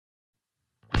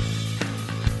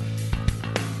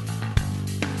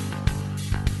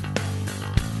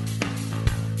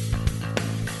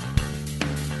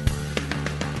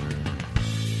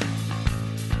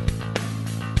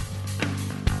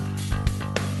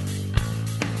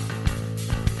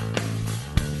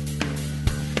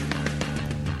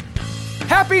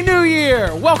Happy New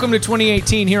Year! Welcome to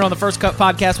 2018 here on the First Cut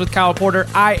Podcast with Kyle Porter.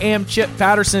 I am Chip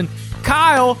Patterson.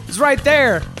 Kyle is right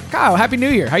there. Kyle, Happy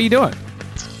New Year. How you doing?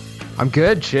 I'm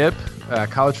good, Chip.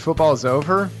 College football is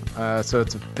over, so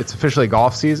it's officially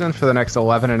golf season for the next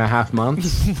 11 and a half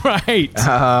months. Right.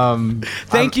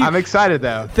 Thank you. I'm excited,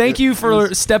 though. Thank you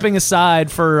for stepping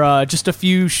aside for just a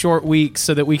few short weeks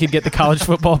so that we could get the college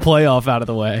football playoff out of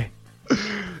the way.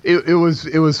 It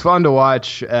was fun to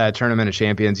watch Tournament of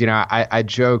Champions. You know, I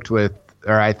joked with,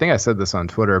 or I think I said this on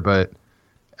Twitter, but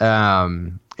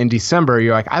in December,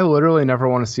 you're like, I literally never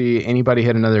want to see anybody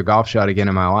hit another golf shot again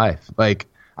in my life. Like,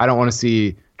 I don't want to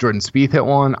see Jordan Spieth hit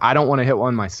one. I don't want to hit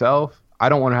one myself. I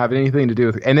don't want to have anything to do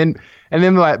with it. And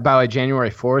then by like January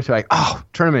 4th, you're like, oh,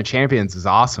 Tournament of Champions is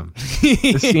awesome.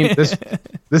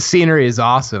 This scenery is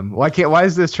awesome. Why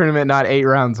is this tournament not 8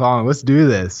 rounds long? Let's do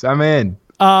this. I'm in.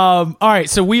 All right,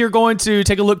 so we are going to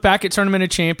take a look back at Tournament of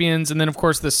Champions, and then, of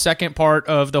course, the second part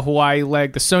of the Hawaii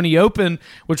leg, the Sony Open,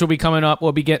 which will be coming up.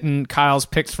 We'll be getting Kyle's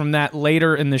picks from that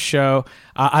later in the show.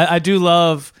 I do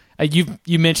love,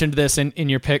 you mentioned this in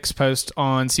your picks post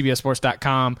on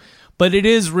CBSSports.com, but it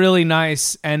is really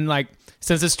nice, and like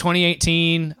since it's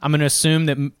 2018, I'm going to assume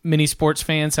that many sports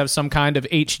fans have some kind of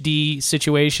HD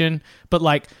situation, but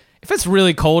like if it's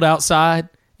really cold outside,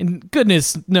 and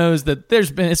goodness knows that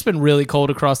it's been really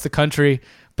cold across the country,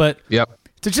 but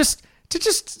to just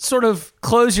sort of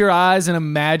close your eyes and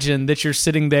imagine that you're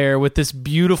sitting there with this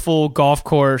beautiful golf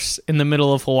course in the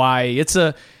middle of Hawaii. It's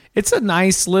a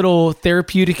nice little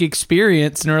therapeutic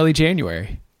experience in early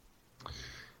January.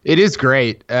 It is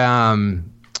great.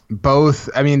 Both,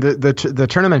 I mean, the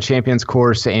Tournament Champions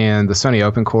course and the Sony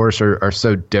Open course are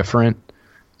so different.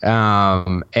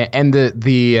 And the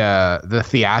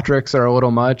theatrics are a little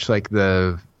much, like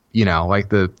the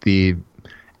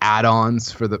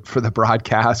add-ons for the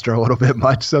broadcast are a little bit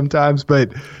much sometimes,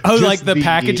 but like the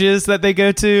packages that they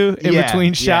go to in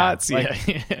between shots.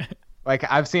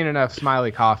 Like I've seen enough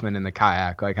Smiley Kaufman in the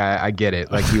kayak. Like I get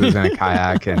it. Like he was in a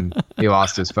kayak and he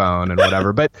lost his phone and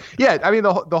whatever. But yeah, I mean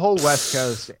the whole West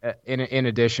Coast, in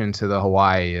addition to the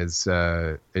Hawaii, is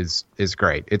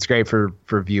great. It's great for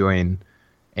viewing.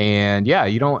 And yeah,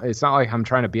 it's not like I'm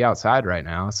trying to be outside right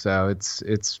now, so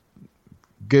it's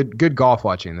good golf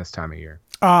watching this time of year.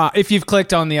 If you've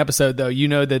clicked on the episode, though, you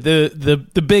know that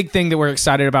the big thing that we're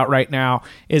excited about right now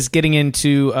is getting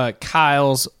into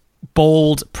Kyle's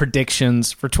bold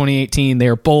predictions for 2018. They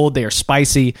are bold. They are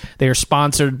spicy. They are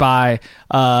sponsored by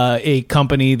a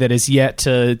company that is yet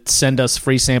to send us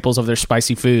free samples of their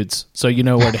spicy foods. So you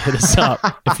know where to hit us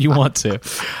up if you want to.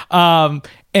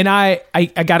 And I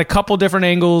got a couple different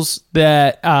angles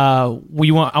that I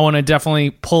want to definitely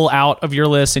pull out of your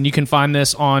list, and you can find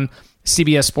this on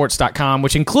CBSSports.com,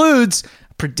 which includes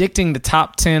predicting the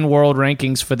top 10 world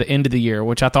rankings for the end of the year,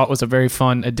 which I thought was a very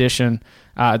fun addition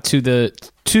to the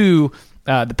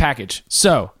package.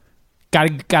 So,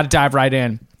 got to dive right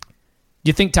in.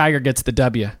 You think Tiger gets the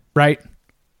W, right?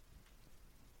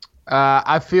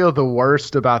 I feel the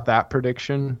worst about that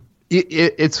prediction.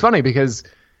 It's funny because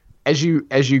as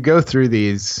you go through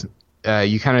these,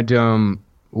 you kind of do them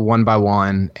one by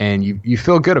one, and you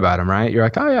feel good about them, right? You're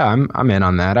like, oh yeah, I'm in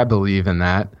on that. I believe in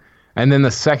that. And then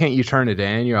the second you turn it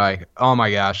in, you're like, oh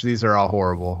my gosh, these are all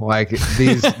horrible. Like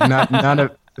these, none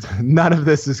of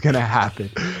this is gonna happen.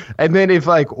 And then if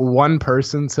like one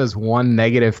person says one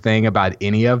negative thing about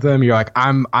any of them, you're like,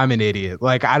 I'm an idiot.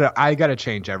 Like I gotta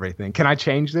change everything. Can I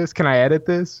change this? Can I edit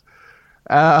this?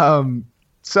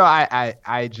 So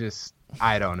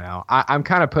I don't know. I'm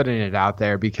kind of putting it out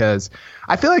there because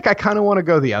I feel like I kind of want to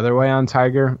go the other way on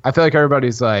Tiger. I feel like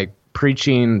everybody's like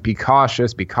preaching, be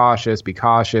cautious, be cautious, be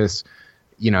cautious,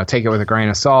 take it with a grain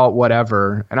of salt,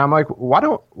 whatever. And I'm like,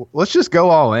 let's just go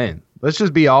all in. Let's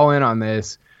just be all in on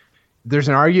this. There's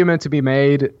an argument to be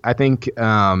made. I think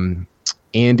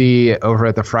Andy over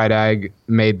at the Fried Egg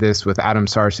made this with Adam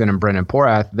Sarson and Brendan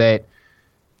Porath that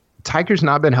Tiger's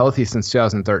not been healthy since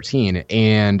 2013.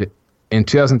 And in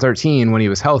 2013, when he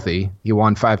was healthy, he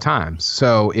won 5 times.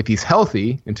 So if he's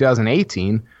healthy in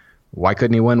 2018, why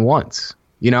couldn't he win once?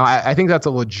 I think that's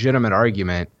a legitimate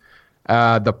argument.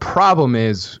 The problem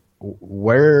is,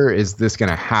 where is this going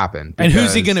to happen? And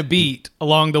who's he going to beat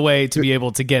along the way to be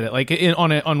able to get it? Like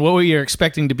on what you're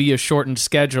expecting to be a shortened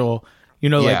schedule,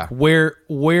 like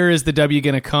where is the W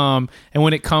going to come? And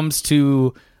when it comes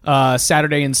to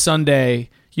Saturday and Sunday,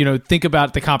 think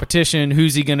about the competition.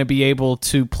 Who's he going to be able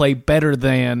to play better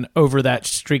than over that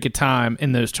streak of time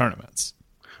in those tournaments?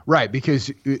 Right, because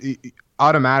he's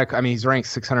ranked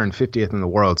 650th in the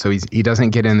world, so he doesn't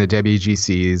get in the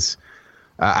WGCs.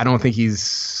 I don't think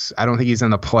he's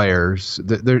in the Players.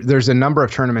 There's a number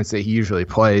of tournaments that he usually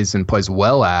plays and plays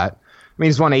well at. I mean,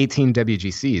 he's won 18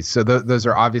 WGCs, so those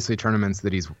are obviously tournaments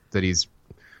that he's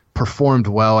performed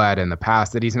well at in the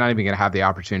past that he's not even going to have the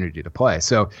opportunity to play.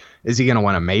 So is he going to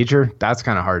win a major? That's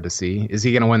kind of hard to see. Is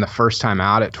he going to win the first time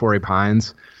out at Torrey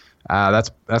Pines?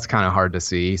 That's kind of hard to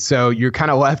see. So you're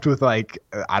kind of left with like,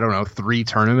 I don't know, 3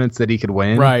 tournaments that he could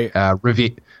win. Right.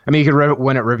 He could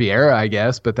win at Riviera, I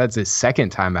guess, but that's his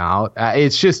second time out.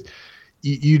 It's just,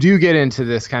 you do get into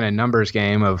this kind of numbers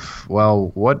game of,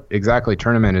 well, what exactly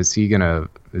tournament is he gonna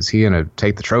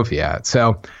take the trophy at?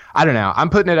 So I don't know. I'm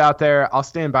putting it out there. I'll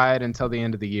stand by it until the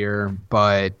end of the year,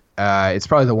 but it's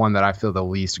probably the one that I feel the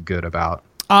least good about.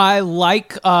 I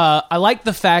like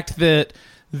the fact that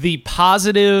the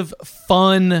positive,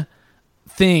 fun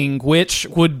thing, which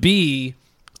would be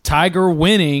Tiger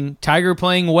winning, Tiger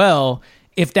playing well,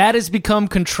 if that has become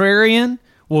contrarian,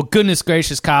 well, goodness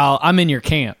gracious, Kyle, I'm in your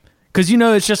camp. Because,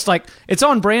 it's just like, it's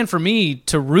on brand for me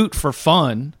to root for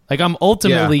fun. Like, I'm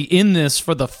ultimately in this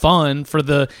for the fun, for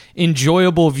the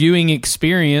enjoyable viewing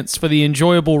experience, for the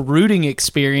enjoyable rooting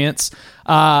experience.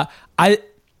 I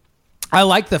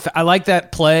like that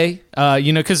play,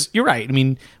 because you're right. I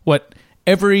mean,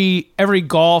 every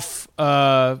golf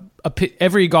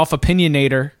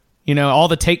opinionator, all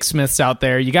the take smiths out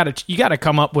there, you gotta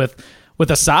come up with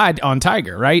a side on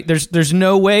Tiger, right? There's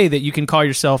no way that you can call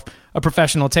yourself a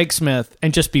professional take smith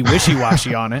and just be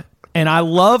wishy-washy on it. And I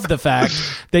love the fact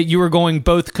that you were going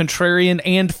both contrarian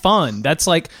and fun. That's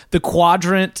like the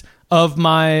quadrant of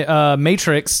my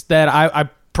matrix that I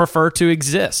prefer to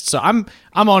exist. So I'm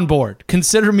on board.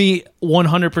 Consider me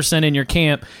 100% in your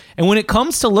camp. And when it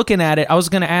comes to looking at it, I was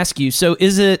going to ask you, so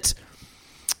is it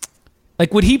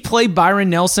like, would he play Byron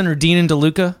Nelson or Dean and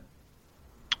DeLuca?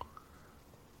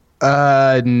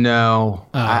 No.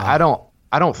 I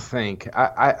don't think.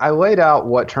 I laid out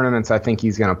what tournaments I think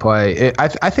he's going to play.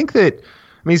 I think that,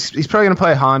 he's probably going to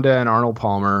play Honda and Arnold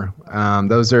Palmer.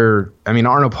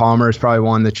 Arnold Palmer is probably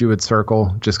one that you would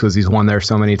circle just because he's won there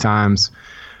so many times.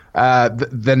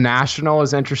 The National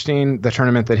is interesting. The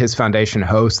tournament that his foundation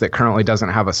hosts that currently doesn't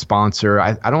have a sponsor.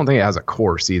 I don't think it has a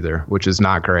course either, which is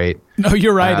not great. No,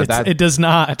 you're right. It does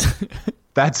not.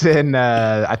 That's in,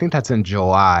 I think that's in June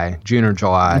or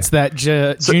July. It's that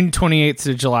June 28th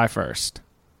to July 1st.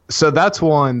 So that's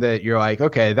one that you're like,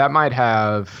 okay, that might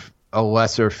have a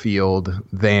lesser field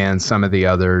than some of the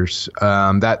others.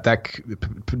 That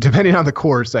depending on the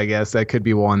course, I guess that could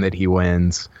be one that he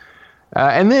wins.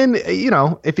 And then,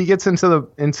 if he gets into the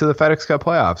FedEx Cup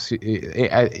playoffs,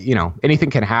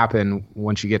 anything can happen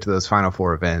once you get to those final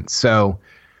 4 events. So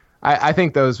I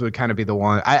think those would kind of be the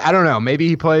one. I don't know. Maybe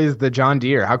he plays the John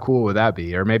Deere. How cool would that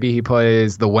be? Or maybe he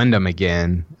plays the Wyndham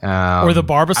again. Or the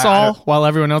Barbasol while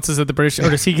everyone else is at the British.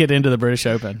 Or does he get into the British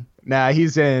Open? Nah,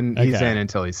 he's in. He's in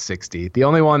until he's 60. The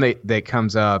only one that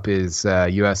comes up is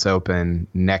U.S. Open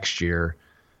next year.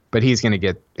 But he's going to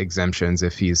get exemptions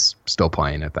if he's still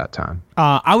playing at that time.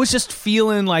 I was just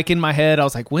feeling like in my head, I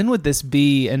was like, when would this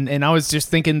be? And I was just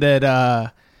thinking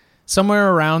that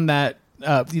somewhere around that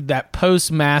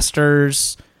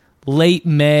post-Masters, late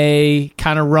May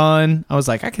kind of run, I was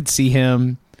like, I could see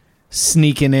him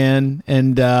sneaking in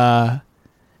and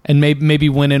maybe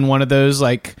winning one of those,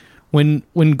 like when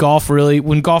golf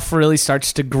really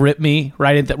starts to grip me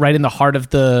right in the heart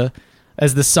of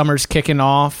as the summer's kicking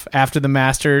off after the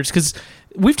Masters, because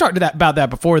we've talked about that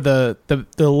before, the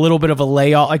little bit of a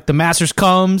layoff, like the Masters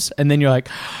comes and then you're like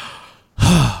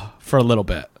for a little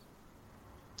bit.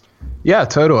 Yeah,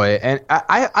 totally. And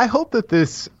I hope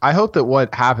that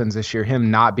what happens this year, him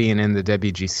not being in the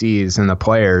WGCs and the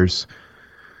Players,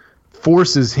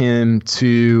 forces him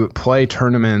to play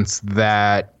tournaments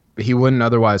that he wouldn't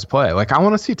otherwise play. Like, I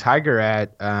want to see Tiger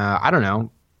at I don't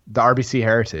know, the RBC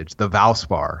Heritage, the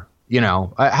Valspar.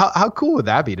 How cool would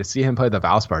that be to see him play the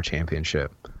Valspar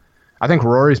Championship? I think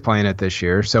Rory's playing it this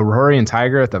year. So Rory and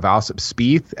Tiger at the Valspar,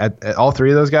 Spieth, at all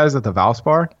 3 of those guys at the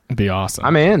Valspar. It'd be awesome.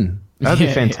 I'm in. That'd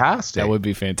be fantastic. That would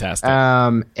be fantastic.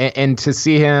 And to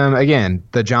see him, again,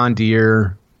 the John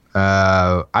Deere,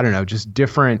 I don't know, just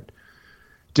different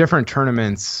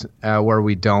tournaments where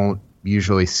we don't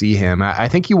usually see him. I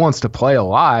think he wants to play a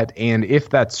lot, and if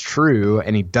that's true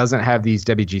and he doesn't have these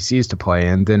WGCs to play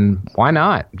in, then why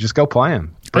not? Just go play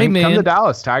him. Come to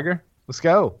Dallas, Tiger. Let's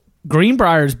go.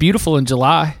 Greenbrier is beautiful in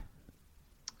July.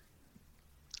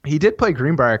 He did play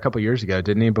Greenbrier a couple years ago,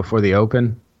 didn't he, before the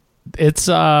Open? It's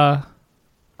I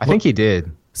think he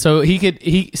did. So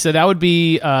so that would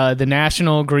be the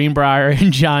National, Greenbrier,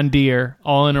 and John Deere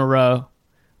all in a row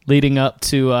leading up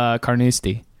to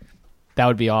Carnoustie. That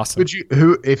would be awesome. Would you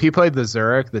if he played the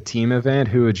Zurich, the team event,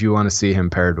 who would you want to see him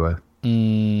paired with?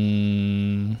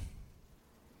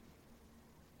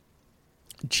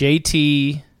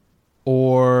 JT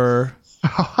or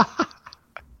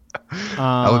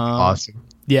That would be awesome.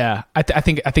 Yeah, I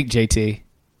think JT.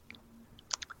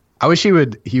 I wish he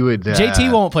would.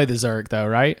 JT won't play the Zurich though,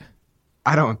 right?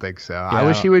 I don't think so. Yeah. I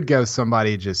wish he would go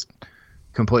somebody just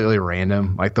completely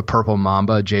random, like the Purple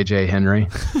Mamba, JJ Henry.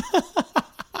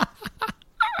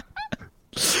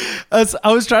 I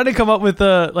was trying to come up with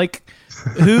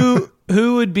who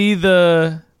would be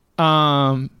the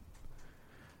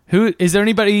who is there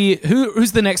anybody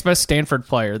who's the next best Stanford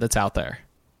player that's out there?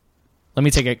 Let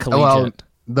me take it collegiate. Well,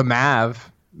 the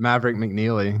Maverick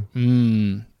McNeely.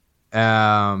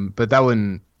 But that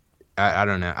wouldn't. I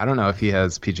don't know. I don't know if he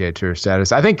has PGA Tour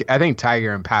status. I think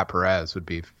Tiger and Pat Perez would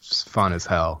be fun as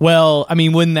hell. Well, I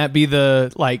mean, wouldn't that be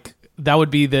that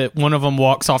would be that one of them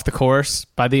walks off the course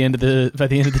by the end of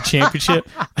the championship?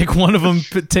 Like one of them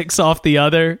ticks off the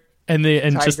other,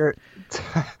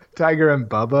 Tiger and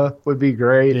Bubba would be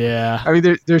great. Yeah. I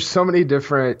mean, there's so many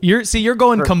different. You're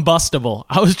going combustible.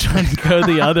 I was trying to go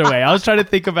the other way. I was trying to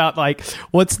think about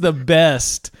what's the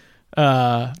best.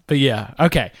 But yeah,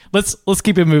 okay. Let's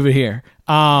keep it moving here.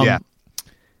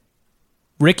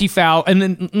 Ricky Fowler, and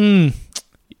then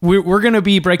we're gonna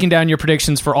be breaking down your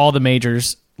predictions for all the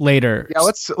majors later. Yeah,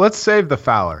 let's save the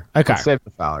Fowler. Okay, let's save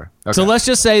the Fowler. Okay. So let's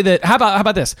just say that. How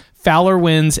about this? Fowler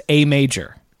wins a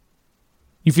major.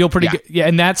 You feel pretty good, yeah.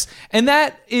 And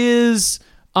that is,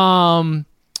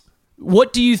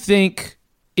 what do you think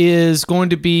is going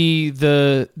to be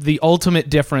the ultimate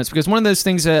difference? Because one of those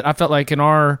things that I felt like in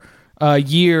our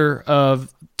year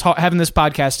of having this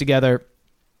podcast together,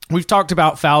 we've talked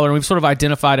about Fowler and we've sort of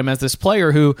identified him as this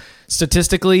player who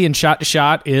statistically and shot to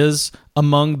shot is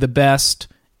among the best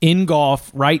in golf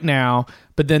right now.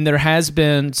 But then there has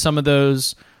been some of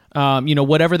those,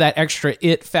 whatever that extra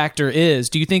it factor is.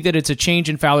 Do you think that it's a change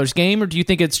in Fowler's game, or do you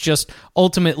think it's just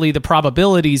ultimately the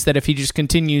probabilities that if he just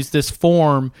continues this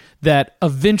form, that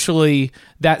eventually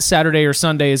that Saturday or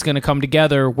Sunday is going to come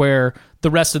together where the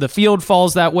rest of the field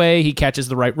falls that way, he catches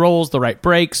the right rolls, the right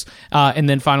breaks, and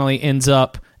then finally ends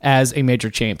up as a major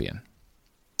champion?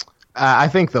 I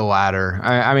think the latter.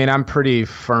 I mean, I'm pretty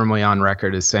firmly on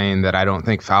record as saying that I don't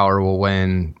think Fowler will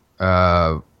win.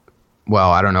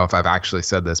 Well, I don't know if I've actually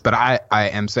said this, but I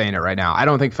am saying it right now. I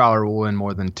don't think Fowler will win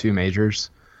more than 2 majors,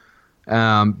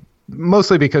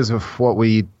 mostly because of what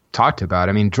we talked about.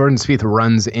 I mean, Jordan Spieth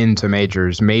runs into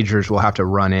majors. Majors will have to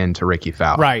run into Ricky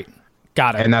Fowler. Right.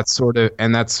 Got it. And that's sort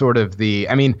of the,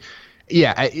 I mean,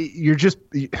 yeah, you're just,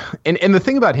 and the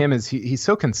thing about him is he's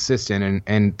so consistent.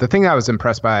 And the thing I was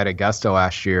impressed by at Augusta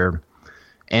last year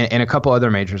and a couple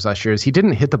other majors last year is he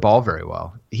didn't hit the ball very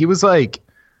well. He was like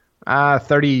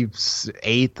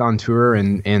 38th on tour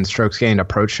in strokes gained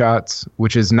approach shots,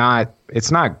 which is not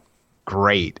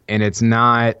great. And it's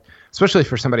not, especially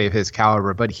for somebody of his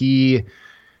caliber, but he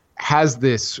has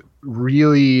this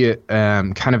really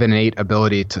kind of innate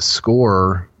ability to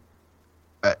score.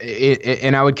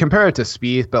 And I would compare it to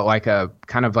Spieth, but like a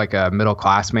kind of like a middle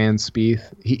class man Spieth.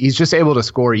 He's just able to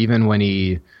score even when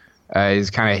he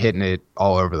is kind of hitting it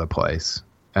all over the place.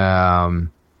 And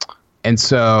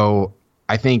so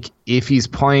I think if he's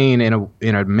playing in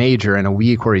a major in a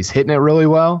week where he's hitting it really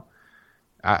well,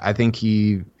 I think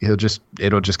it'll just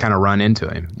kind of run into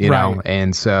him, you know.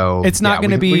 And so it's not going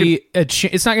to be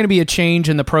it's not going to be a change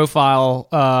in the profile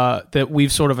that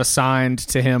we've sort of assigned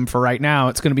to him for right now.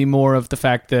 It's going to be more of the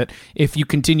fact that if you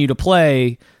continue to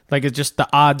play, like it's just the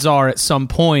odds are at some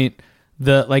point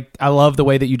I love the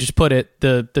way that you just put it,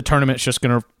 the tournament's just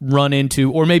going to run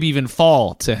into or maybe even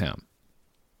fall to him.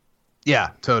 Yeah,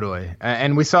 totally.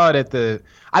 And we saw it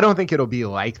I don't think it'll be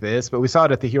like this, but we saw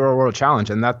it at the Hero World Challenge.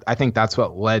 And I think that's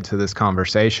what led to this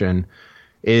conversation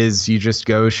is you just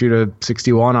go shoot a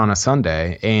 61 on a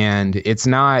Sunday. And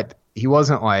he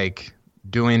wasn't like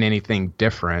doing anything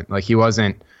different. Like he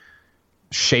wasn't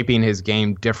shaping his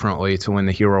game differently to win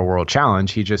the Hero World Challenge.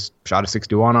 He just shot a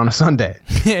 61 on a Sunday.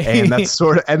 And that's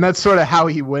sort of how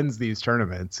he wins these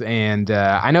tournaments. And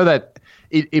I know that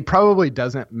it probably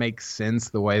doesn't make sense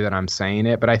the way that I'm saying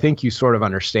it, but I think you sort of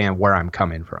understand where I'm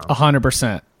coming from.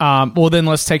 100%. Well, then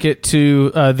let's take it to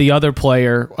the other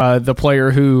player, the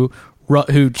player who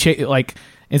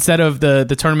instead of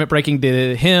the tournament breaking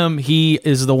to him, he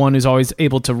is the one who's always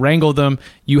able to wrangle them.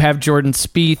 You have Jordan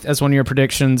Spieth as one of your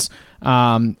predictions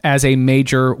as a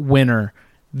major winner.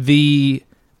 To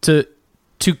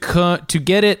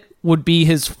get it would be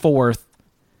his 4th,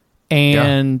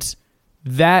 and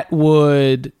that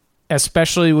would,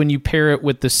 especially when you pair it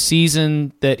with the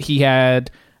season that he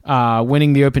had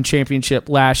winning the Open Championship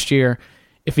last year.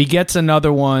 If he gets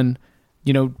another one,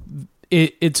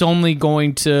 it's only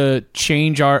going to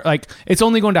change it's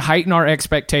only going to heighten our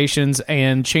expectations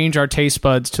and change our taste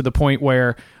buds to the point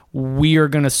where we are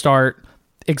going to start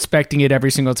expecting it every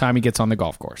single time he gets on the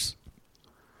golf course.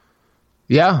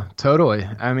 Yeah, totally.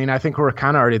 I mean, I think we're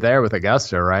kind of already there with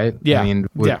Augusta, right? Yeah, I mean,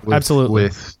 absolutely.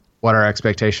 With what our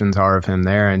expectations are of him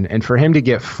there. And for him to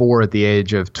get 4 at the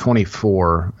age of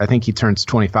 24, I think he turns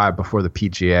 25 before the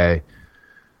PGA,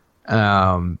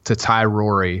 to tie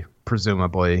Rory,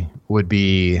 presumably, would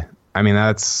be, I mean,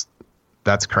 that's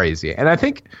crazy. And I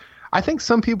think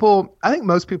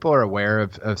most people are aware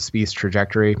of Spieth's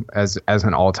trajectory as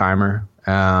an all-timer.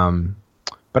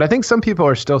 But I think some people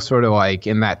are still sort of like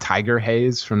in that Tiger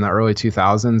haze from the early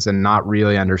 2000s and not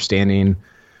really understanding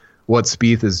what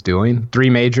Spieth is doing. 3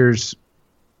 majors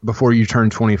before you turn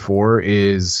 24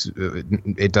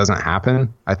 it doesn't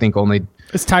happen. I think only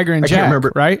it's Tiger and Jack,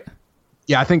 remember, right?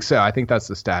 Yeah, I think so. I think that's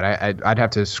the stat. I'd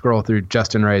have to scroll through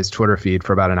Justin Ray's Twitter feed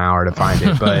for about an hour to find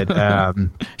it. But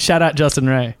shout out Justin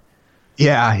Ray.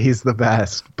 Yeah, he's the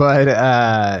best.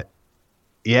 But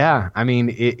yeah, I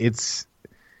mean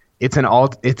it's an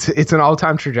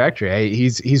all-time trajectory.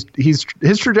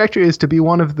 His trajectory is to be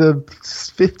one of the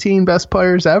 15 best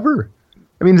players ever.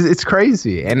 I mean, it's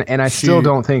crazy, and I still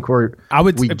don't think we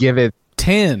give it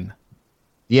 10.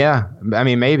 Yeah, I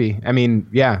mean maybe. I mean,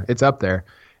 yeah, it's up there,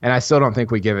 and I still don't think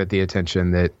we give it the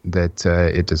attention that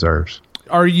it deserves.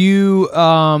 Are you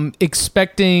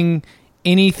expecting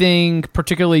anything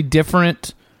particularly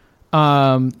different?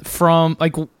 From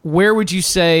like, where would you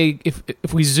say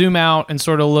if we zoom out and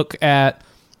sort of look at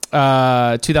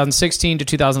 2016 to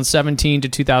 2017 to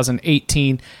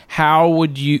 2018, how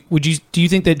do you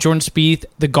think that Jordan Spieth,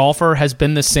 the golfer, has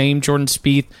been the same Jordan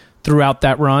Spieth throughout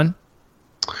that run?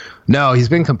 No, he's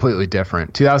been completely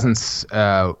different.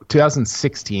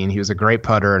 2016, he was a great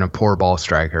putter and a poor ball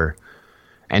striker.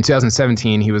 And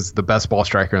 2017, he was the best ball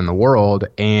striker in the world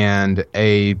and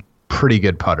a pretty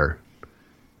good putter.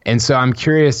 And so I'm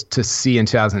curious to see in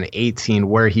 2018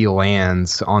 where he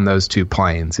lands on those two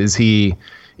planes. Is he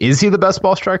the best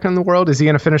ball striker in the world? Is he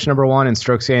going to finish number 1 in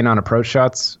strokes gained on approach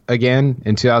shots again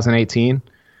in 2018?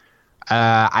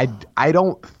 I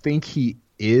don't think he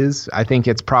is. I think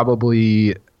it's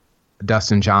probably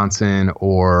Dustin Johnson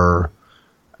or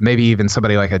maybe even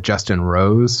somebody like a Justin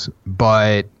Rose.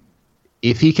 But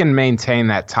if he can maintain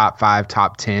that top 5,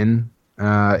 top 10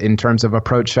 in terms of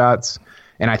approach shots,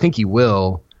 and I think he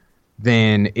will,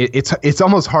 then it's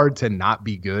almost hard to not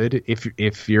be good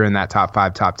if you're in that top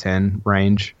 5, top 10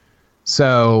 range.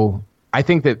 So I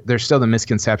think that there's still the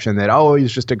misconception that,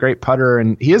 he's just a great putter,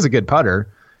 and he is a good putter,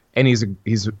 and he's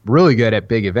really good at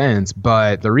big events.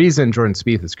 But the reason Jordan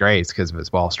Spieth is great is because of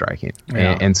his ball striking.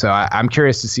 Yeah. And so I'm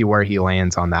curious to see where he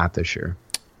lands on that this year.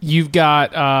 You've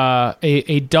got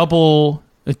a double,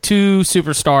 2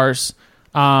 superstars.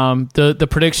 The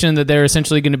prediction that they're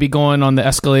essentially going to be going on the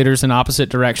escalators in opposite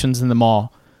directions in the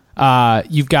mall.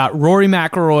 You've got Rory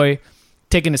McIlroy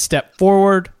taking a step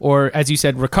forward, or as you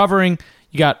said, recovering.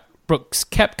 You got Brooks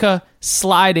Koepka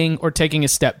sliding or taking a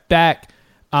step back.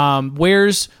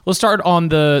 Let's start on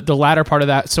the latter part of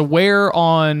that. So where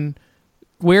in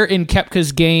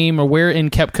Koepka's game or where in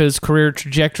Koepka's career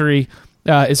trajectory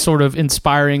is sort of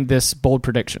inspiring this bold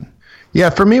prediction? Yeah,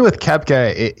 for me with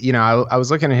Koepka, I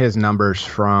was looking at his numbers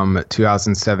from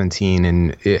 2017,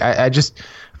 and I feel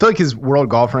like his world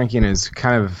golf ranking is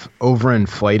kind of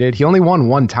overinflated. He only won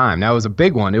 1 time. Now, it was a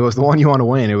big one. It was the one you want to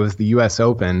win. It was the U.S.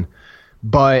 Open.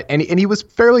 But and he was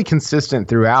fairly consistent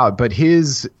throughout, but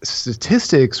his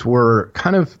statistics were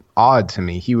kind of odd to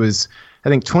me. He was, I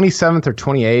think, 27th or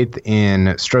 28th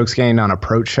in strokes gained on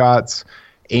approach shots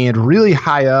and really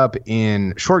high up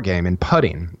in short game and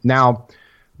putting. Now,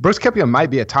 Brooks Koepka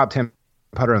might be a top 10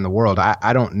 putter in the world.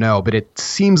 I don't know, but it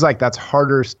seems like that's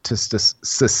harder to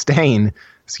sustain,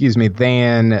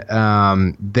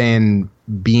 than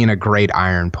being a great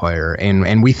iron player.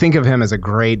 And we think of him as a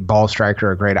great ball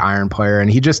striker, a great iron player,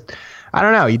 and he just, I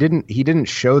don't know, he didn't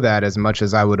show that as much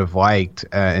as I would have liked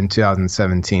in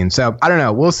 2017. So I don't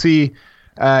know. We'll see.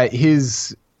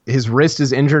 His wrist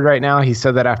is injured right now. He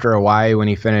said that after Hawaii when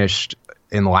he finished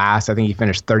in last. I think he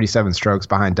finished 37 strokes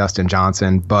behind Dustin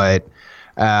Johnson, but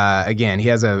again, he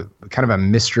has a kind of a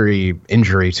mystery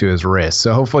injury to his wrist.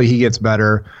 So hopefully he gets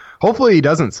better. Hopefully he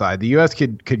doesn't slide. The U.S.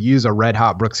 could use a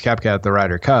red-hot Brooks Koepka at the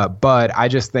Ryder Cup, but I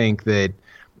just think that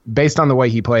based on the way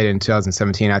he played in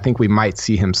 2017, I think we might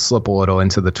see him slip a little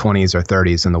into the 20s or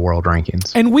 30s in the world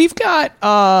rankings. And we've got,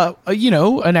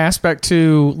 an aspect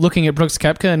to looking at Brooks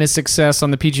Koepka and his success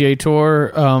on the PGA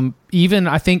Tour. Even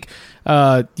I think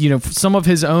some of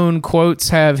his own quotes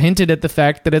have hinted at the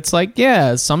fact that it's like,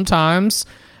 yeah, sometimes,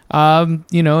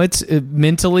 it's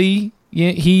mentally.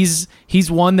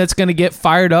 He's one that's going to get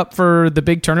fired up for the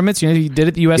big tournaments. He did it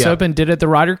at the U.S. Open, did it at the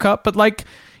Ryder Cup. But like,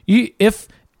 if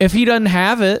he doesn't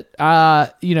have it,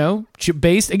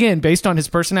 based on his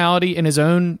personality and his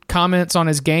own comments on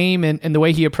his game and the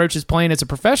way he approaches playing as a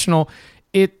professional,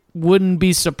 it wouldn't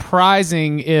be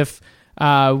surprising if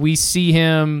we see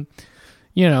him,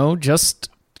 just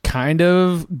kind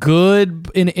of good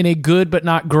in a good but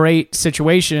not great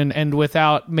situation, and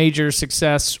without major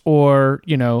success or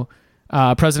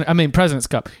President's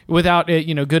Cup, without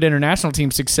good international team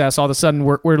success. All of a sudden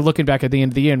we're looking back at the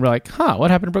end of the year and we're like,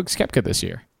 what happened to Brooks Koepka this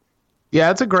year? Yeah,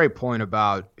 that's a great point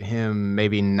about him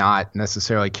maybe not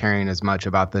necessarily caring as much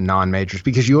about the non-majors,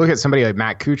 because you look at somebody like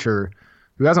Matt Kuchar,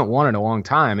 who hasn't won in a long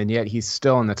time, and yet he's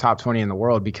still in the top 20 in the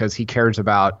world because he cares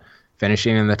about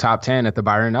finishing in the top 10 at the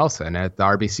Byron Nelson, at the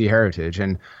RBC Heritage.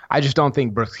 And I just don't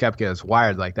think Brooks Koepka is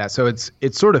wired like that. So it's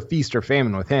sort of feast or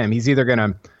famine with him. He's either going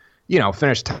to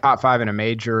finish top 5 in a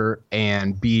major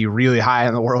and be really high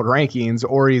in the world rankings,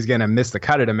 or he's going to miss the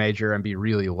cut at a major and be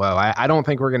really low. I don't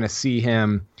think we're going to see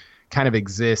him kind of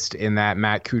exist in that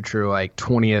Matt Kuchar, like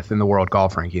 20th in the world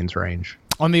golf rankings range.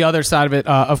 On the other side of it,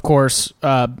 of course,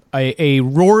 a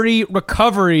Rory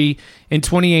recovery in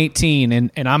 2018,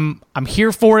 and I'm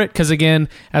here for it because, again,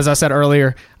 as I said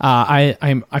earlier,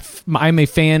 I'm a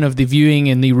fan of the viewing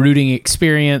and the rooting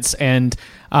experience, and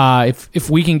if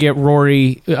we can get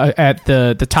Rory at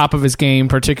the top of his game,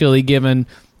 particularly given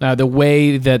the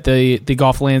way that the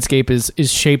golf landscape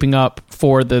is shaping up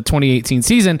for the 2018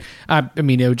 season,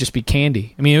 it would just be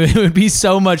candy. It would be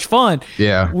so much fun.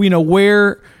 Yeah.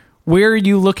 Where are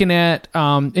you looking at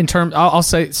in terms? I'll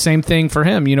say same thing for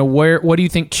him. What do you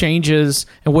think changes,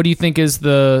 and what do you think is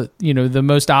the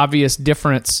most obvious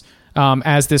difference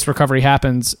as this recovery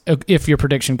happens, if your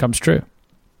prediction comes true?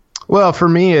 Well, for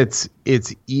me, it's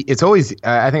always,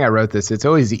 I think I wrote this, it's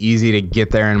always easy to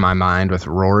get there in my mind with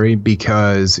Rory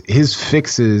because his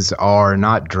fixes are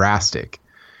not drastic.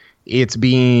 It's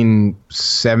being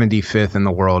 75th in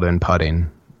the world in putting,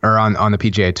 or on the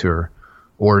PGA Tour,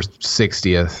 or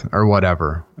 60th or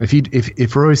whatever. If he's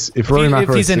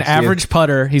an 60th, average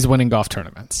putter, he's winning golf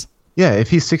tournaments. Yeah, if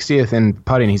he's 60th in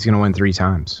putting, he's going to win 3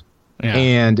 times. Yeah.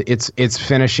 And it's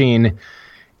finishing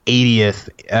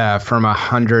 80th from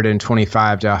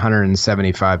 125 to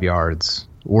 175 yards,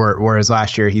 whereas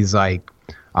last year he's like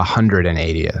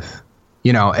 180th.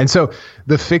 And so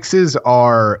the fixes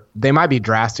they might be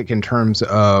drastic in terms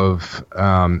of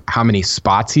how many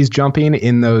spots he's jumping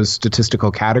in those statistical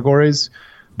categories,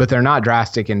 but they're not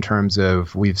drastic in terms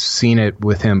of we've seen it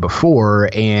with him before,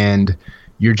 and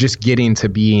you're just getting to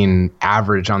being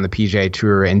average on the PGA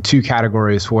Tour in 2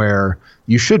 categories where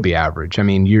you should be average.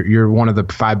 You're one of the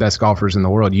 5 best golfers in the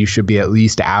world. You should be at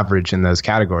least average in those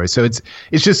categories. So it's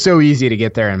just so easy to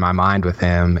get there in my mind with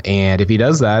him. And if he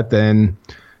does that, then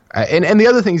and the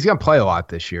other thing, he's going to play a lot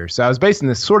this year. So I was basing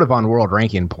this sort of on world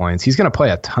ranking points. He's going to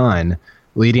play a ton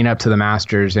leading up to the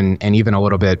Masters and even a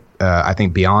little bit, I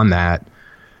think, beyond that.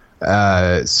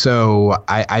 So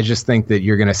I just think that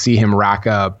you're going to see him rack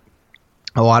up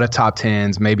a lot of top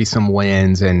 10s, maybe some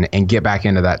wins, and get back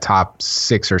into that top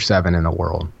 6 or 7 in the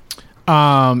world.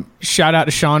 Shout out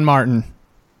to Sean Martin,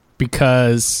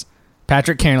 because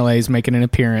Patrick Cantlay is making an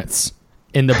appearance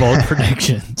in the bold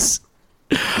predictions.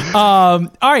 All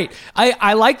right.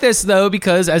 I like this, though,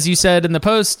 because as you said in the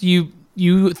post,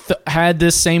 you had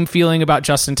this same feeling about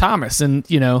Justin Thomas, and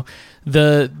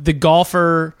the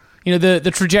golfer,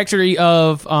 the trajectory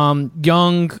of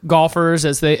young golfers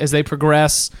as they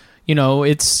progress.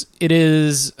 It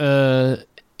is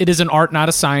an art, not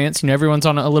a science. Everyone's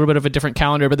on a little bit of a different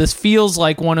calendar, but this feels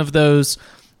like one of those,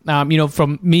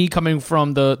 from me coming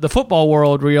from the football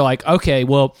world, where you're like, okay,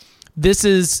 well, this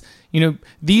is,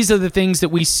 these are the things that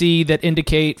we see that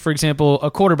indicate, for example,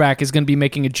 a quarterback is going to be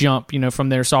making a jump, from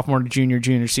their sophomore to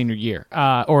junior, senior year,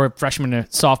 or freshman to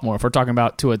sophomore, if we're talking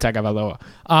about Tua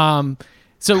Tagovailoa.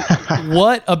 So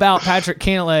what about Patrick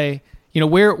Cantlay?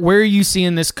 Where are you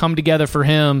seeing this come together for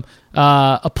him,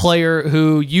 a player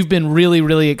who you've been really,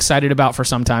 really excited about for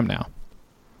some time now?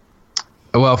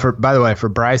 Well, by the way, for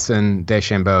Bryson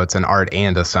DeChambeau, it's an art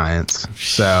and a science.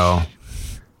 So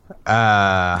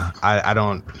I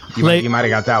don't. You might have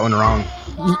got that one wrong.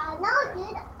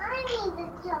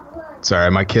 Sorry,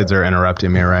 my kids are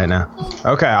interrupting me right now.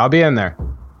 Okay, I'll be in there.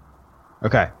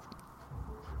 Okay.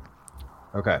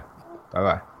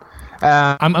 Bye-bye.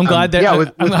 I'm glad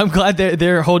that I'm glad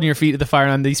they're holding your feet to the fire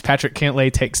on these Patrick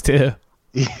Cantlay takes too.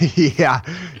 Yeah.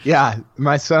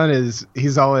 My son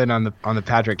he's all in on the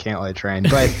Patrick Cantlay train.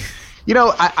 But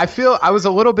I feel I was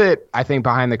a little bit, I think,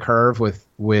 behind the curve with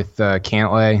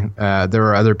Cantlay. There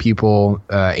were other people,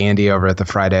 Andy over at the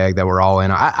Fried Egg, that were all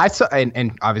in. I saw,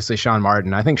 and obviously Sean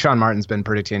Martin. I think Sean Martin's been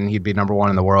predicting he'd be number one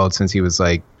in the world since he was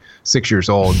like 6 years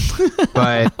old.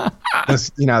 But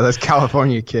those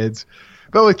California kids.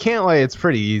 But with Cantlay, it's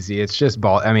pretty easy. It's just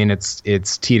ball. I mean,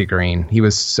 it's tee to green. He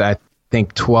was, I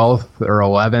think, 12th or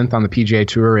 11th on the PGA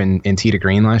Tour in tee to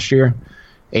green last year.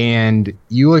 And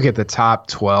you look at the top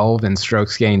 12 in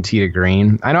strokes gained tee to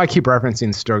green. I know I keep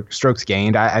referencing strokes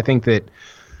gained. I think that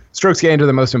strokes gained are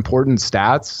the most important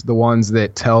stats, the ones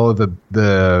that tell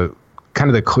the kind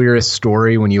of the clearest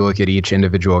story when you look at each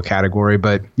individual category.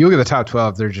 But you look at the top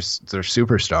 12, they're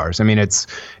superstars. I mean, it's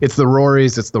the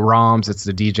Rorys, it's the Rahms, it's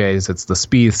the DJs, it's the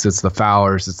Spieths, it's the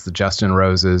Fowlers, it's the Justin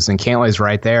Roses, and Cantlay's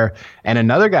right there. And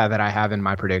another guy that I have in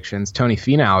my predictions, Tony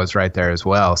Finau, is right there as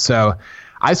well. So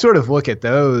I sort of look at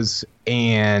those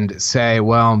and say,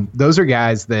 well, those are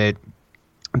guys that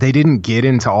they didn't get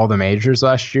into all the majors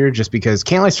last year just because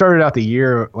Cantlay started out the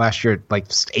year last year at like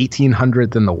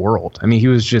 1800th in the world. I mean, he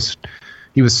was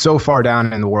so far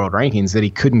down in the world rankings that he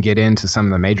couldn't get into some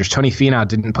of the majors. Tony Finau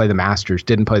didn't play the Masters,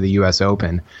 didn't play the U.S.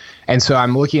 Open. And so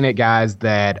I'm looking at guys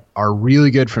that are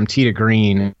really good from tee to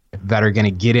green that are going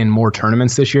to get in more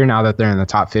tournaments this year now that they're in the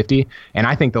top 50. And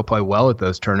I think they'll play well at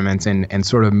those tournaments and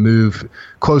sort of move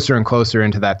closer and closer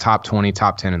into that top 20,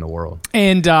 top 10 in the world.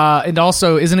 And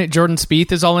also, isn't it Jordan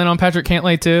Spieth is all in on Patrick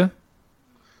Cantlay too?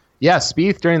 Yeah,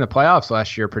 Spieth during the playoffs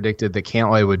last year predicted that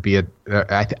Cantlay would be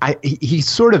he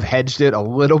sort of hedged it a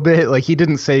little bit. Like, he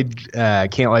didn't say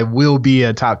Cantlay will be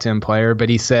a top 10 player, but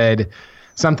he said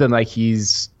something like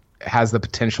has the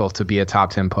potential to be a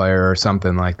top 10 player or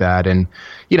something like that. And,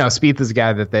 Spieth is a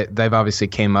guy that they've obviously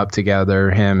came up together,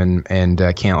 him and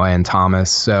Cantlay and Thomas.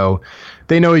 So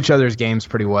they know each other's games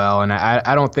pretty well. And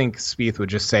I don't think Spieth would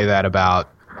just say that about,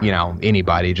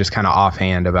 anybody, just kind of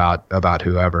offhand about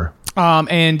whoever.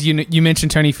 And you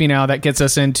mentioned Tony Finau. That gets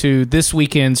us into this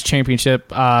weekend's championship,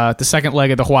 the second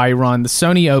leg of the Hawaii run, the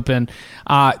Sony Open.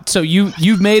 So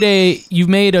you've made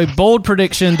a bold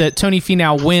prediction that Tony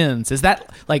Finau wins. Is that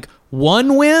like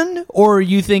one win, or are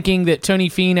you thinking that Tony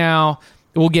Finau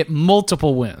will get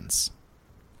multiple wins?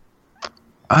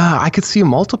 I could see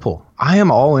multiple. I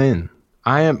am all in.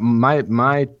 I am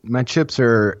my chips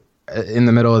are in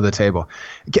the middle of the table.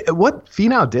 What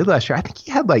Finau did last year, I think he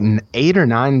had like 8 or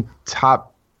 9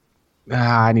 top.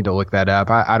 I need to look that up.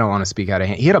 I don't want to speak out of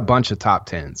hand. He had a bunch of top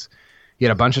 10s. He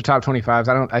had a bunch of top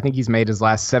 25s. I think he's made his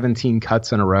last 17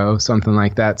 cuts in a row, something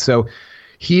like that. So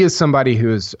he is somebody who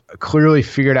has clearly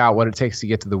figured out what it takes to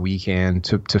get to the weekend,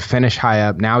 to finish high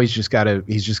up. Now he's just got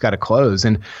to close.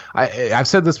 And I've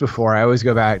said this before. I always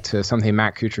go back to something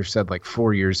Matt Kuchar said like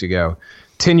 4 years ago.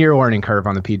 10-year learning curve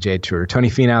on the PGA Tour. Tony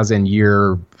Finau's in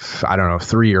year,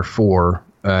 3 or 4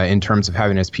 in terms of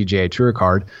having his PGA Tour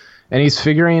card, and he's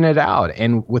figuring it out.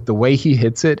 And with the way he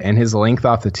hits it and his length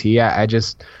off the tee,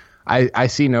 I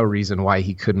see no reason why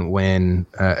he couldn't win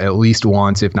at least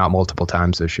once, if not multiple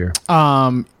times this year.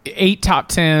 8 top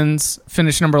 10s,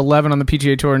 finished number 11 on the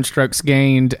PGA Tour in strokes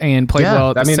gained, and played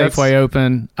well at the Safeway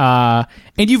Open. And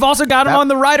you've also got him on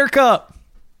the Ryder Cup.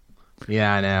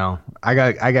 Yeah, I know. I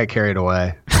got carried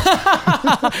away.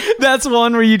 That's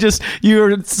one where you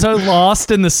were so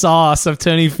lost in the sauce of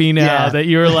Tony Finau that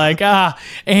you were like,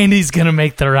 Andy's gonna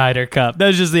make the Ryder Cup. That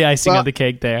was just the icing on the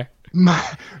cake there.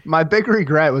 My big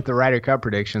regret with the Ryder Cup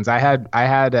predictions, I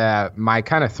had my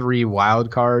kind of 3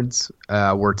 wild cards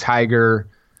were Tiger,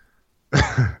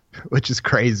 which is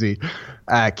crazy,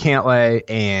 Cantlay,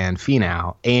 and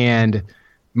Finau, and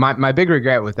My big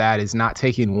regret with that is not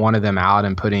taking one of them out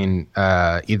and putting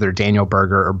either Daniel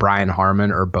Berger or Brian Harman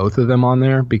or both of them on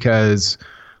there, because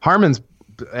Harman's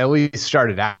at least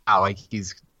started out like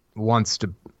he's wants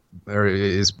to or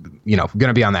is going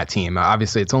to be on that team.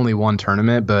 Obviously, it's only one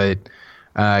tournament, but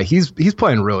he's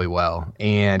playing really well,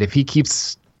 and if he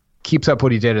keeps up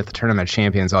what he did at the Tournament of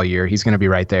Champions all year, he's going to be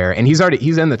right there. And he's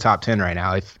in the top 10 right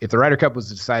now. If the Ryder Cup was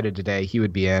decided today, he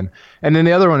would be in. And then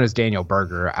the other one is Daniel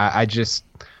Berger. I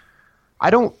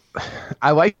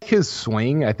like his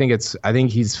swing. I think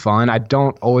he's fun. I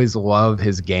don't always love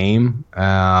his game.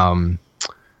 I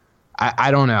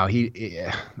don't know.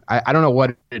 I don't know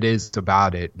what it is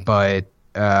about it, but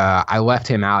I left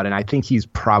him out, and I think he's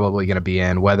probably going to be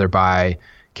in, whether by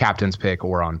captain's pick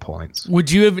or on points. Would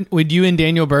you and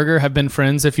Daniel Berger have been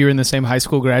friends if you were in the same high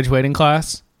school graduating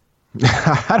class?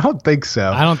 I don't think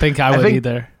so. I don't think I would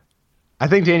either. I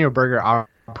think Daniel Berger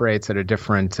operates at a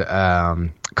different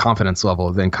confidence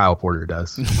level than Kyle Porter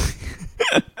does.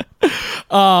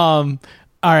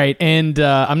 All right, and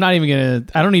I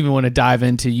don't even want to dive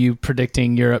into you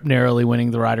predicting Europe narrowly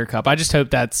winning the Ryder Cup. I just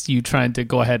hope that's you trying to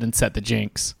go ahead and set the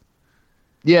jinx.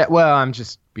 Yeah, well, I'm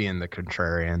just being the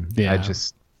contrarian. Yeah.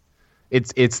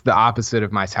 It's the opposite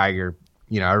of my Tiger.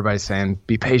 Everybody's saying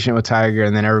be patient with Tiger,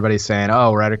 and then everybody's saying,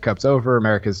 oh, Ryder Cup's over,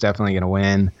 America's definitely going to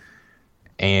win.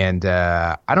 And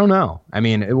I don't know. I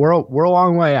mean, we're a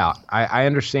long way out. I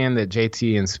understand that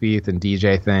JT and Spieth and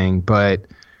DJ thing, but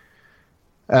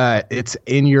it's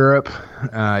in Europe.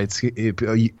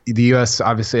 The U.S.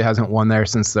 obviously hasn't won there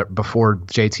since before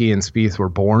JT and Spieth were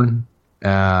born.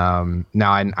 Now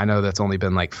I know that's only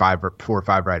been like 4 or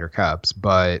 5 Ryder Cups,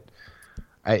 but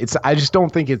I just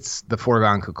don't think it's the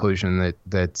foregone conclusion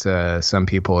that some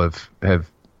people have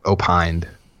opined.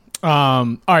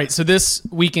 All right, so this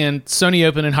weekend, Sony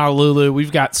Open in Honolulu,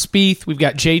 we've got Spieth, we've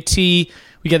got JT,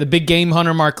 we got the big game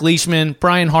hunter Mark Leishman,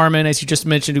 Brian Harmon, as you just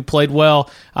mentioned, who played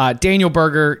well, Daniel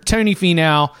Berger, Tony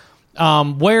Finau.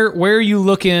 Where are you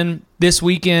looking this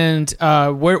weekend?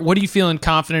 What are you feeling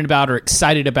confident about or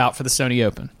excited about for the Sony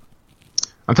Open?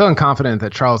 I'm feeling confident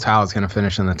that Charles Howell is going to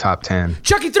finish in the top 10.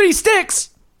 Chucky 3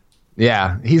 sticks!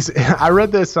 Yeah, I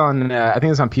read this on, I think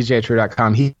it's on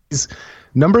PGAtour.com. He's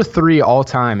number 3 all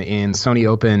time in Sony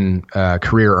Open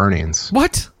career earnings.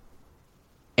 What?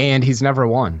 And he's never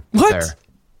won. What? There.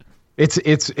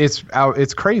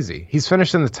 It's crazy. He's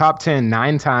finished in the top 10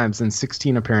 9 times in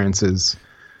 16 appearances.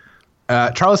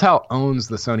 Charles Howell owns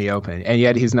the Sony Open, and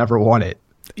yet he's never won it.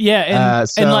 Yeah,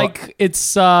 and like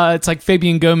it's like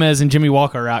Fabian Gomez and Jimmy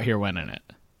Walker are out here winning it.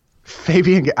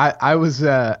 Fabian, I was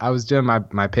doing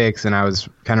my picks and I was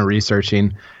kind of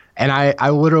researching, and I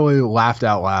literally laughed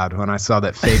out loud when I saw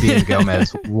that Fabian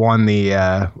Gomez won the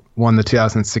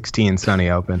 2016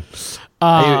 Sony Open.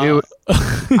 I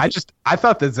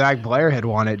thought that Zach Blair had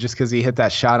won it just because he hit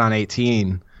that shot on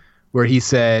 18 where he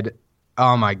said,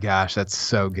 "Oh my gosh, that's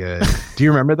so good." Do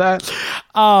you remember that?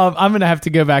 I'm gonna have to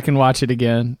go back and watch it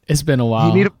again. It's been a while.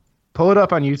 You need to pull it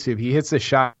up on YouTube. He hits the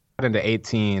shot into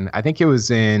 18. I think it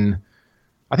was on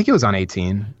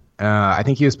 18. I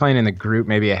think he was playing in the group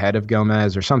maybe ahead of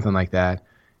Gomez or something like that.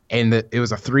 And it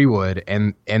was a 3-wood,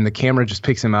 and the camera just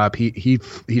picks him up. He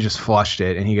just flushed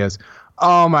it, and he goes,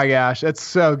 "Oh my gosh, that's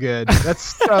so good. That's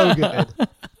so good."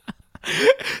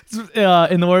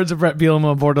 In the words of Brett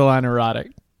Bielema, borderline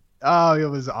erotic. Oh, it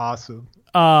was awesome.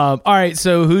 All right,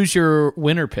 so who's your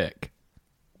winner pick?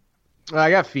 I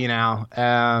got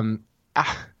Finau.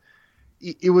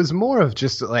 It was more of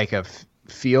just like a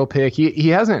feel pick. He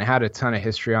hasn't had a ton of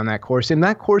history on that course, and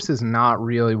that course is not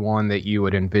really one that you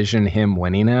would envision him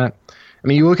winning at. I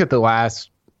mean, you look at the last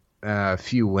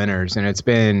few winners, and it's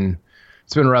been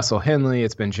Russell Henley,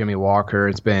 it's been Jimmy Walker,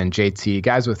 it's been JT,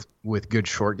 guys with good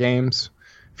short games.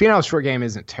 Finau's short game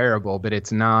isn't terrible, but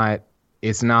it's not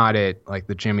at like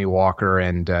the Jimmy Walker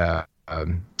and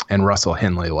Russell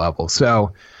Henley level.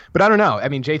 So, but I don't know. I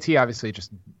mean, JT obviously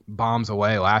just bombs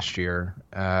away last year,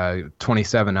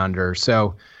 27 under.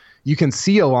 So you can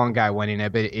see a long guy winning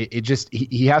it, but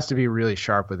he has to be really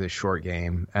sharp with his short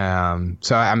game.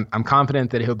 So I'm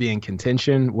confident that he'll be in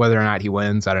contention. Whether or not he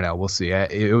wins, I don't know. We'll see. I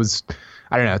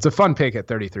don't know. It's a fun pick at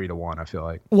 33-1. I feel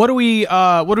like. What are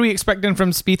we expecting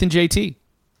from Spieth and JT?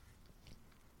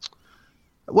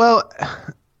 Well,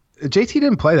 JT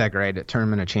didn't play that great at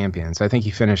Tournament of Champions. I think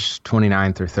he finished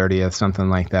 29th or 30th, something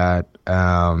like that.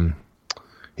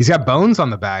 He's got bones on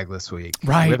the bag this week.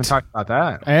 Right. We haven't talked about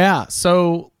that. Yeah.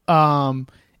 So,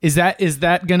 is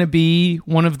that going to be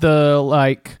one of the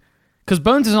like? Because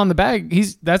Bones is on the bag.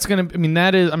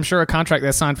 That is, I'm sure, a contract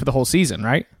that's signed for the whole season,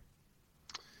 right?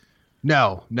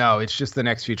 No, it's just the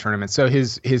next few tournaments. So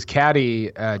his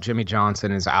caddy, Jimmy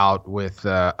Johnson, is out with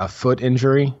a foot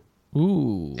injury.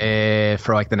 Ooh.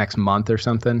 For like the next month or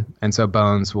something. And so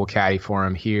Bones will caddy for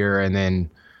him here, and then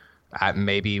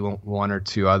maybe one or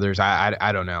two others.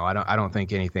 I don't know. I don't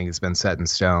think anything has been set in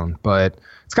stone, but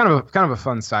it's kind of a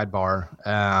fun sidebar.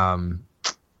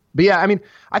 But yeah, I mean,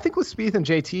 I think with Spieth and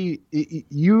JT,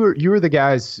 you were the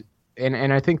guys,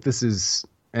 and I think this is,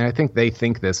 and I think they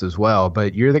think this as well,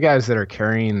 but you're the guys that are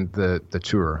carrying the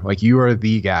tour. Like, you are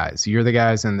the guys. You're the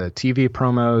guys in the TV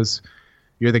promos.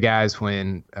 You're the guys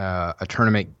when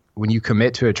when you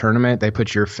commit to a tournament, they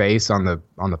put your face on the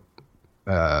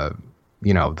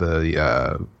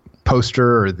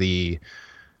poster or the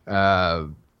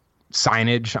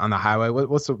signage on the highway.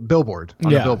 What's the billboard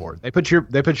on the billboard? They put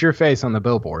your face on the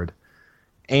billboard,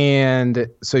 and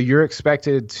so you're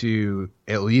expected to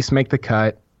at least make the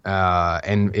cut,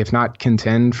 and if not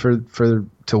contend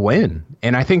to win.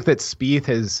 And I think that Spieth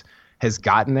has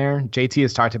gotten there. JT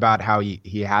has talked about how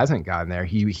he hasn't gotten there.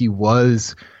 He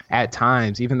was at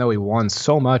times, even though he won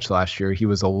so much last year, he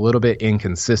was a little bit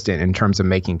inconsistent in terms of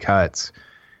making cuts.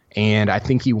 And I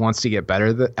think he wants to get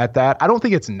better at that. I don't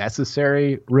think it's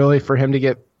necessary really for him to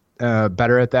get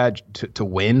better at that to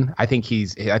win. I think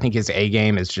his A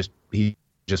game is he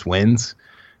just wins.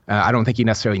 I don't think he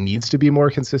necessarily needs to be more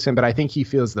consistent, but I think he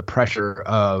feels the pressure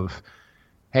of,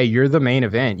 hey, you're the main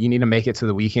event. You need to make it to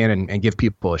the weekend and give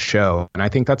people a show. And I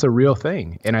think that's a real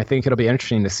thing. And I think it'll be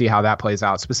interesting to see how that plays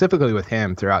out, specifically with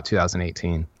him throughout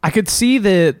 2018. I could see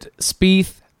that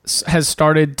Spieth has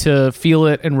started to feel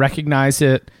it and recognize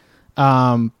it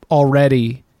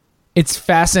already. It's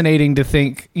fascinating to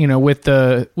think, with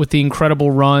the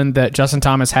incredible run that Justin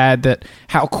Thomas had, that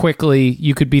how quickly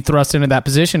you could be thrust into that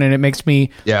position. And it makes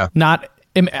me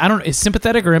is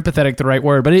sympathetic or empathetic the right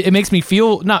word? But it makes me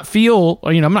not feel,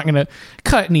 I'm not going to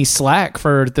cut any slack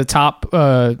for the top,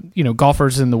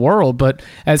 golfers in the world. But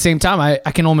at the same time,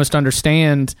 I can almost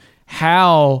understand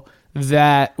how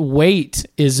that weight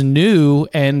is new,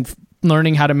 and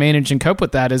learning how to manage and cope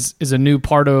with that is a new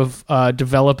part of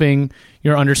developing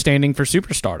your understanding for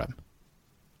superstardom.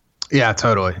 Yeah,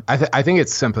 totally. I think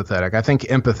it's sympathetic. I think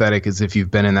empathetic is if you've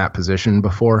been in that position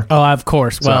before. Oh, of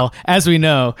course. So, well, as we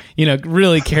know,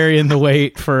 really carrying the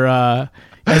weight for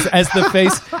as the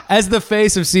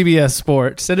face of CBS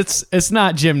Sports. And it's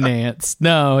not Jim Nantz.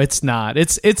 No, it's not.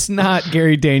 It's not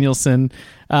Gary Danielson.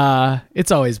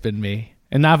 It's always been me,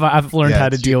 and I've learned how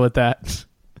to deal with that.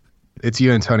 It's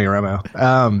you and Tony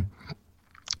Romo.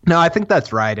 No, I think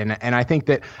that's right, and I think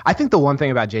the one thing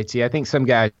about JT, I think some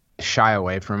guys shy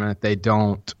away from it. They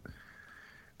don't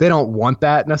want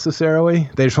that necessarily.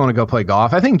 They just want to go play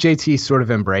golf. I think JT sort of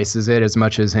embraces it as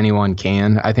much as anyone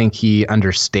can. I think he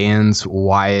understands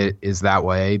why it is that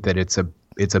way, that it's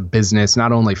a business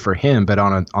not only for him but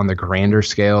on the grander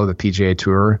scale of the PGA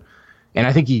Tour. And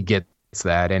I think he gets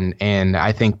that, and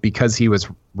I think because he was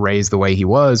raised the way he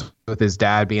was with his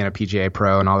dad being a PGA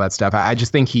pro and all that stuff, I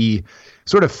just think he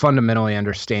sort of fundamentally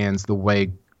understands the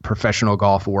way professional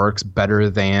golf works better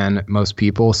than most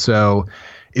people. So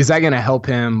is that going to help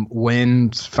him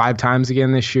win 5 times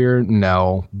again this year?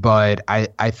 No, but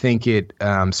I think it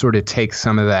sort of takes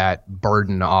some of that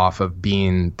burden off of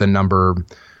being the number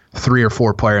 3 or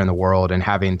 4 player in the world and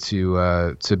having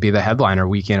to be the headliner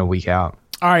week in and week out.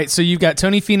 All right, so you've got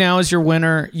Tony Finau as your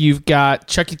winner. You've got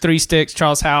Chucky Three Sticks,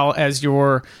 Charles Howell as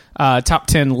your top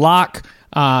 10 lock.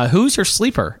 Who's your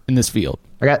sleeper in this field?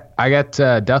 I got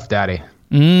Duff Daddy.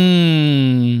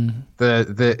 Mm.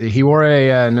 He wore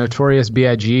a Notorious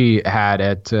B.I.G. hat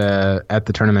at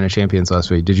the Tournament of Champions last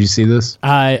week. Did you see this?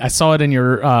 I saw it in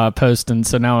your post, and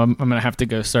so now I'm gonna have to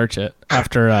go search it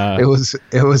after. It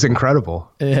was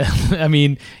incredible. I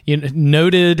mean,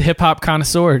 noted hip hop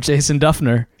connoisseur Jason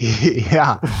Duffner.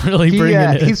 Yeah, really bringing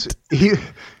it.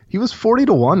 He was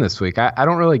 40-1 this week. I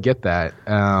don't really get that.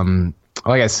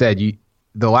 Like I said,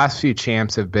 the last few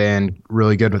champs have been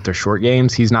really good with their short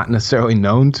games. He's not necessarily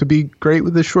known to be great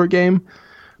with the short game,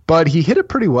 but he hit it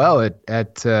pretty well at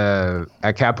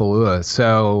Kapalua.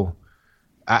 So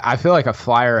I feel like a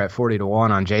flyer at 40-1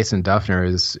 on Jason Duffner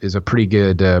is a pretty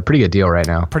good deal right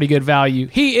now. Pretty good value.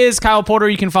 He is Kyle Porter.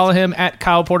 You can follow him at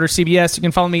Kyle Porter CBS. You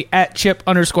can follow me at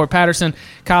Chip_Patterson.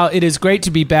 Kyle, it is great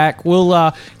to be back.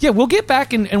 We'll get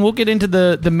back and we'll get into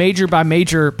the major by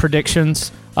major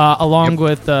predictions. Along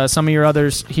with some of your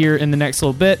others here in the next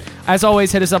little bit. As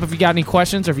always, hit us up if you got any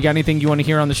questions or if you got anything you want to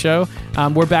hear on the show.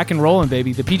 We're back and rolling,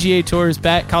 baby. The PGA Tour is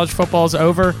back. College football is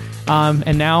over.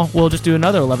 And now we'll just do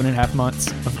another 11 and a half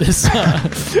months of this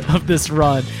of this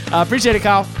run. Appreciate it,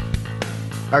 Kyle.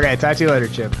 Okay, talk to you later,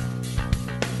 Chip.